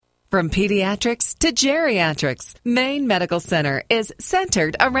From pediatrics to geriatrics, Maine Medical Center is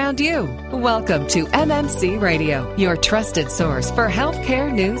centered around you. Welcome to MMC Radio, your trusted source for healthcare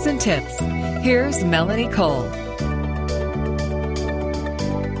news and tips. Here's Melanie Cole.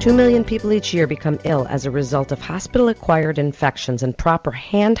 2 million people each year become ill as a result of hospital-acquired infections, and proper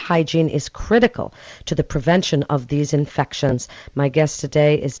hand hygiene is critical to the prevention of these infections. My guest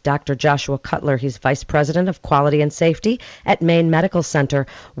today is Dr. Joshua Cutler. He's Vice President of Quality and Safety at Maine Medical Center.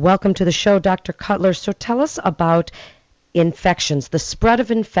 Welcome to the show, Dr. Cutler. So tell us about infections, the spread of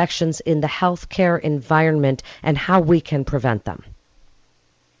infections in the healthcare environment, and how we can prevent them.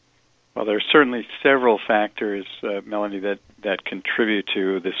 Well, there are certainly several factors, Melanie, that contribute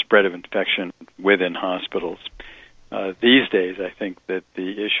to the spread of infection within hospitals. These days, I think that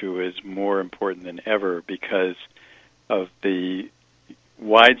the issue is more important than ever because of the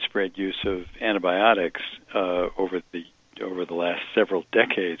widespread use of antibiotics over the last several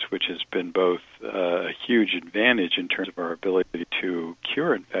decades, which has been both a huge advantage in terms of our ability to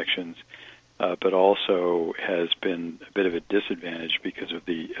cure infections, but also has been a bit of a disadvantage because of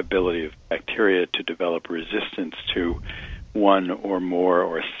the ability of bacteria to develop resistance to one or more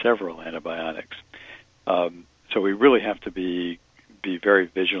or several antibiotics. So we really have to be very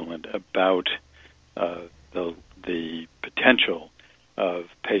vigilant about the potential of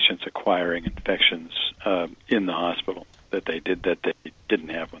patients acquiring infections in the hospital that they didn't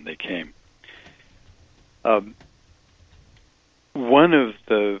have when they came. One of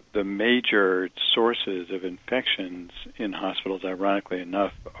the major sources of infections in hospitals, ironically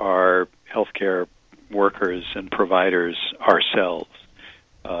enough, are healthcare workers and providers ourselves.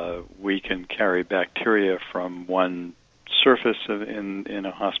 We can carry bacteria from one surface in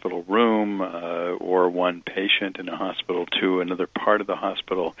a hospital room or one patient in a hospital to another part of the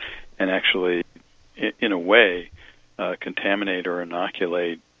hospital and actually, in a way, contaminate or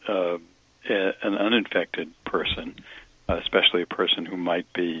inoculate an uninfected person, especially a person who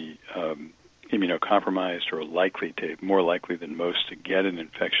might be immunocompromised or more likely than most to get an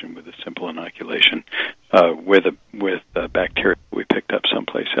infection with a simple inoculation with bacteria we picked up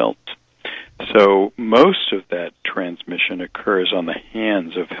someplace else. So most of that transmission occurs on the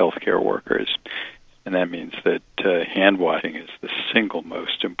hands of healthcare workers, and that means that hand washing is the single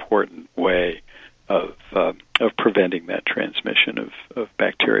most important way of preventing that transmission of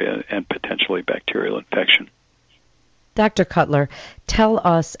bacteria and potentially bacterial infection. Dr. Cutler, tell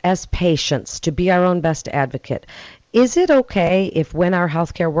us as patients, to be our own best advocate, is it okay if when our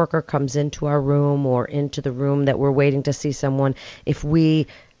healthcare worker comes into our room or into the room that we're waiting to see someone, if we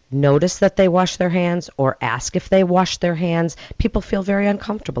notice that they wash their hands or ask if they wash their hands? People feel very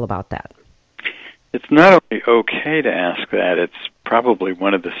uncomfortable about that. It's not only okay to ask that, it's probably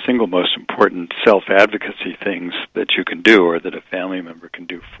one of the single most important self-advocacy things that you can do or that a family member can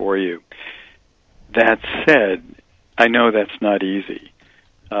do for you. That said, I know that's not easy.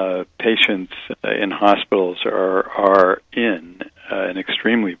 Patients in hospitals are in an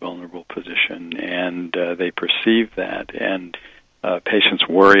extremely vulnerable position, and they perceive that. And patients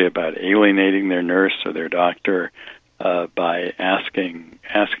worry about alienating their nurse or their doctor by asking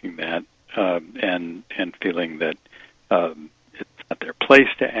that, and feeling that it's not their place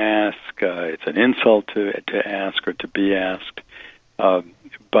to ask. It's an insult to ask or to be asked.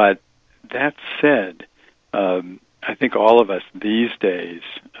 But that said, I think all of us these days,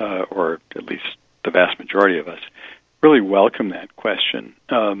 or at least the vast majority of us, really welcome that question.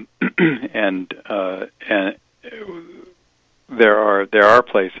 And there are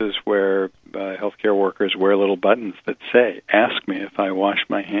places where healthcare workers wear little buttons that say, "Ask me if I wash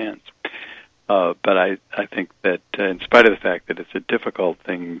my hands." But I think that in spite of the fact that it's a difficult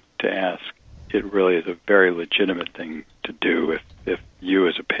thing to ask, it really is a very legitimate thing to do if you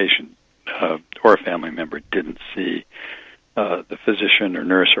as a patient or a family member didn't see the physician or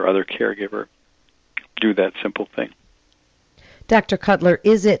nurse or other caregiver do that simple thing. Dr. Cutler,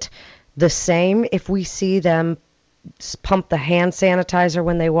 is it the same if we see them pump the hand sanitizer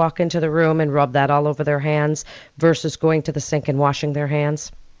when they walk into the room and rub that all over their hands versus going to the sink and washing their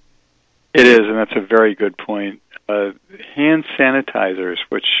hands? It is, and that's a very good point. Hand sanitizers,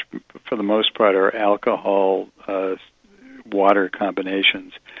 which for the most part are alcohol water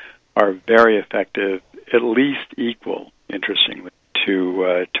combinations, are very effective, at least equal, interestingly,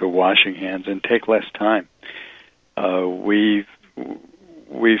 to washing hands and take less time. We've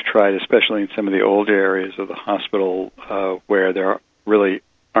tried, especially in some of the older areas of the hospital where there really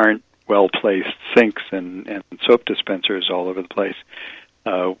aren't well-placed sinks and soap dispensers all over the place,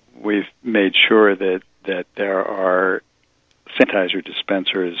 we've made sure that there are sanitizer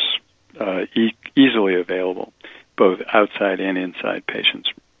dispensers easily available, both outside and inside patients'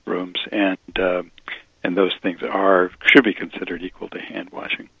 rooms, and those things should be considered equal to hand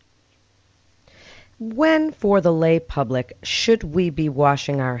washing. When, for the lay public, should we be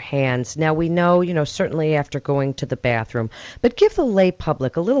washing our hands? Now, we know, certainly after going to the bathroom, but give the lay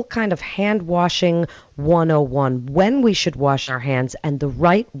public a little kind of hand washing 101, when we should wash our hands and the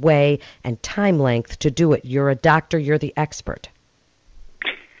right way and time length to do it. You're a doctor, you're the expert.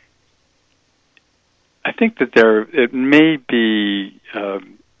 I think that it may be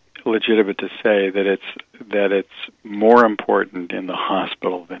legitimate to say that it's more important in the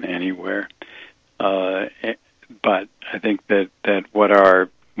hospital than anywhere. But I think that what our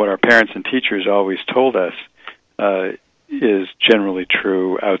parents and teachers always told us is generally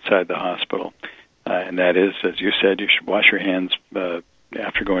true outside the hospital, and that is, as you said, you should wash your hands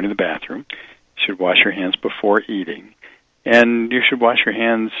after going to the bathroom. You should wash your hands before eating, and you should wash your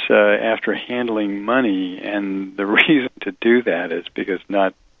hands after handling money. And the reason to do that is because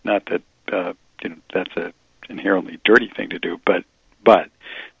not that that's an inherently dirty thing to do, but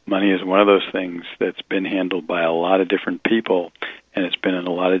money is one of those things that's been handled by a lot of different people, and it's been in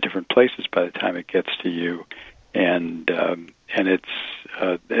a lot of different places by the time it gets to you, and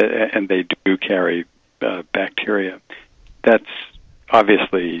they do carry bacteria. That's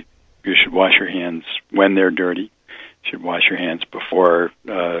obviously, you should wash your hands when they're dirty. You should wash your hands before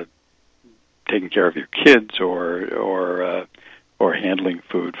taking care of your kids or handling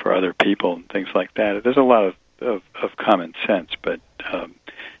food for other people and things like that. There's a lot of common sense, but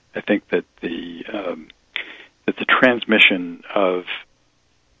I think that the transmission of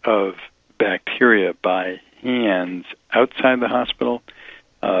bacteria by hands outside the hospital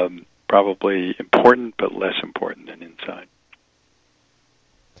probably important, but less important than inside.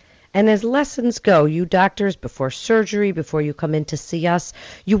 And as lessons go, you doctors, before surgery, before you come in to see us,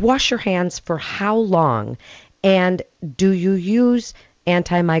 you wash your hands for how long? And do you use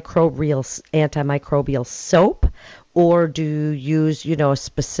antimicrobial soap? Or do you use, a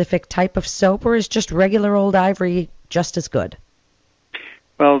specific type of soap, or is just regular old Ivory just as good?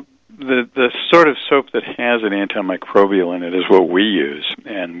 Well, the sort of soap that has an antimicrobial in it is what we use,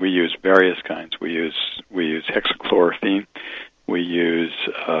 and we use various kinds. We use hexachlorophene. We use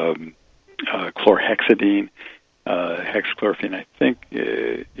chlorhexidine. Hexachlorophene, I think,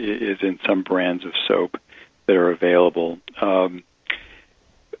 is in some brands of soap that are available.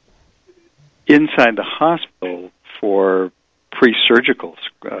 Inside the hospital, for pre-surgical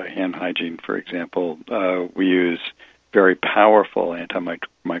hand hygiene, for example, we use very powerful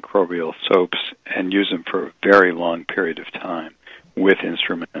antimicrobial soaps and use them for a very long period of time with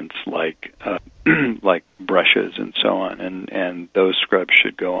instruments like brushes and so on. And those scrubs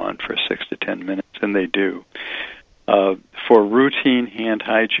should go on for 6 to 10 minutes, and they do. For routine hand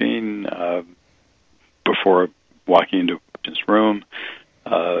hygiene, before walking into a patient's room,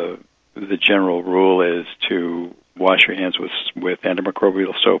 the general rule is to wash your hands with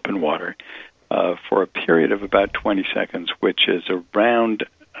antimicrobial soap and water for a period of about 20 seconds, which is around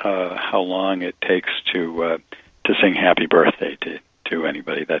how long it takes to sing "Happy Birthday" to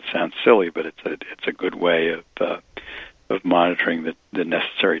anybody. That sounds silly, but it's a good way of monitoring the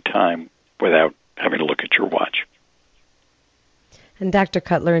necessary time without having to look at your watch. And Dr.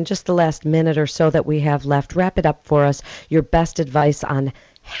 Cutler, in just the last minute or so that we have left, wrap it up for us, your best advice on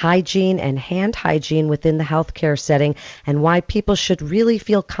hygiene and hand hygiene within the healthcare setting, and why people should really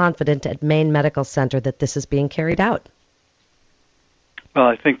feel confident at Maine Medical Center that this is being carried out. Well,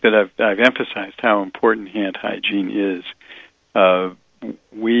 I think that I've emphasized how important hand hygiene is.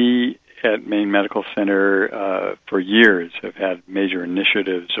 We at Maine Medical Center for years have had major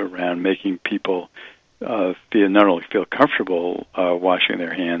initiatives around making people not only feel comfortable washing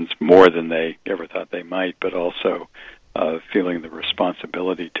their hands more than they ever thought they might, but also feeling the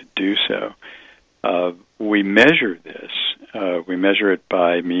responsibility to do so. We measure this. We measure it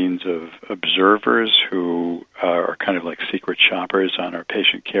by means of observers who are kind of like secret shoppers on our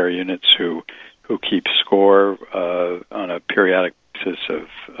patient care units who keep score on a periodic basis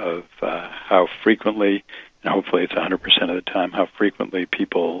of how frequently, and hopefully it's 100% of the time, how frequently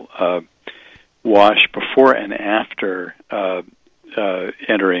people wash before and after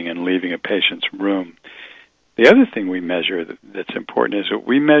entering and leaving a patient's room. The other thing we measure that's important is that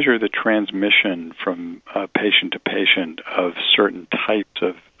we measure the transmission from patient to patient of certain types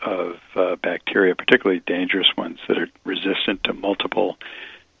of bacteria, particularly dangerous ones that are resistant to multiple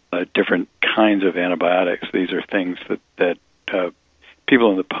different kinds of antibiotics. These are things that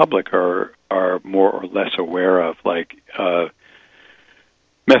people in the public are more or less aware of, like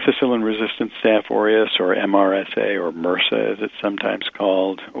methicillin-resistant Staph aureus, or MRSA, or MRSA as it's sometimes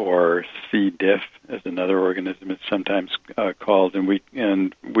called, or C. diff as another organism it's sometimes called, and we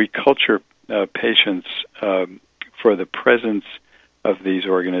culture patients for the presence of these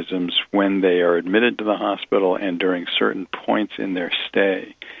organisms when they are admitted to the hospital and during certain points in their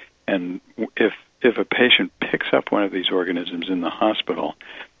stay. And if a patient picks up one of these organisms in the hospital,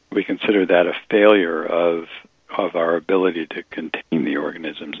 we consider that a failure of our ability to contain the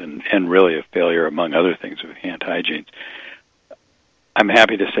organisms, and really a failure, among other things, of hand hygiene. I'm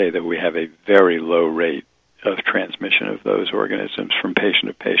happy to say that we have a very low rate of transmission of those organisms from patient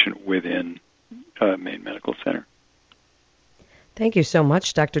to patient within Maine Medical Center. Thank you so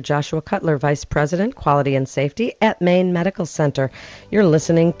much, Dr. Joshua Cutler, Vice President, Quality and Safety at Maine Medical Center. You're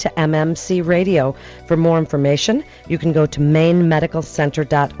listening to MMC Radio. For more information, you can go to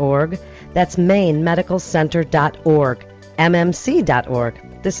mainemedicalcenter.org. That's mainemedicalcenter.org,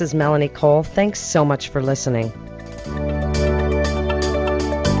 mmc.org. This is Melanie Cole. Thanks so much for listening.